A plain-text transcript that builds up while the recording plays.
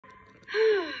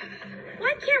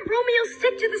Why can't Romeo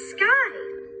stick to the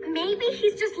sky? Maybe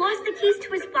he's just lost the keys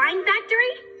to his vine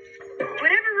factory?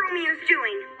 Whatever Romeo's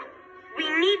doing, we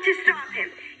need to stop him.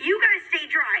 You guys stay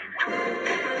dry.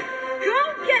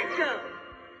 Go, Gecko!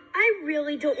 I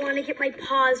really don't want to get my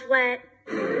paws wet.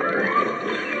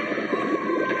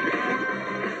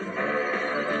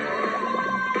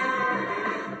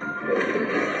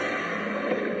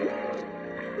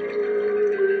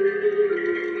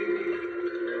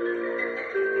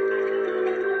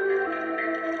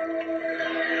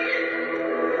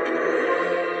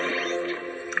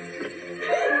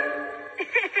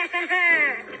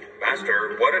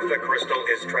 Master, what if the crystal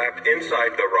is trapped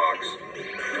inside the rocks?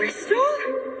 Crystal?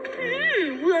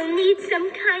 We'll need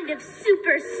some kind of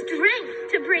super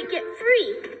strength to break it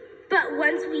free. But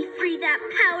once we free that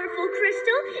powerful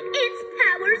crystal, its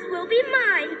powers will be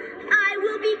mine. I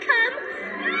will become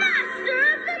master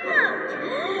of the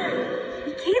moat.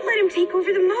 We can't let him take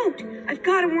over the moat. I've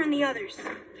got to warn the others.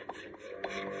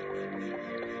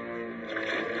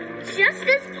 Just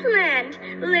as planned,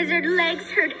 Lizard Legs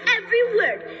heard every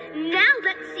word. Now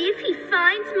let's see if he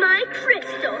finds my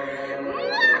crystal.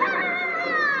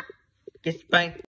 Just bye.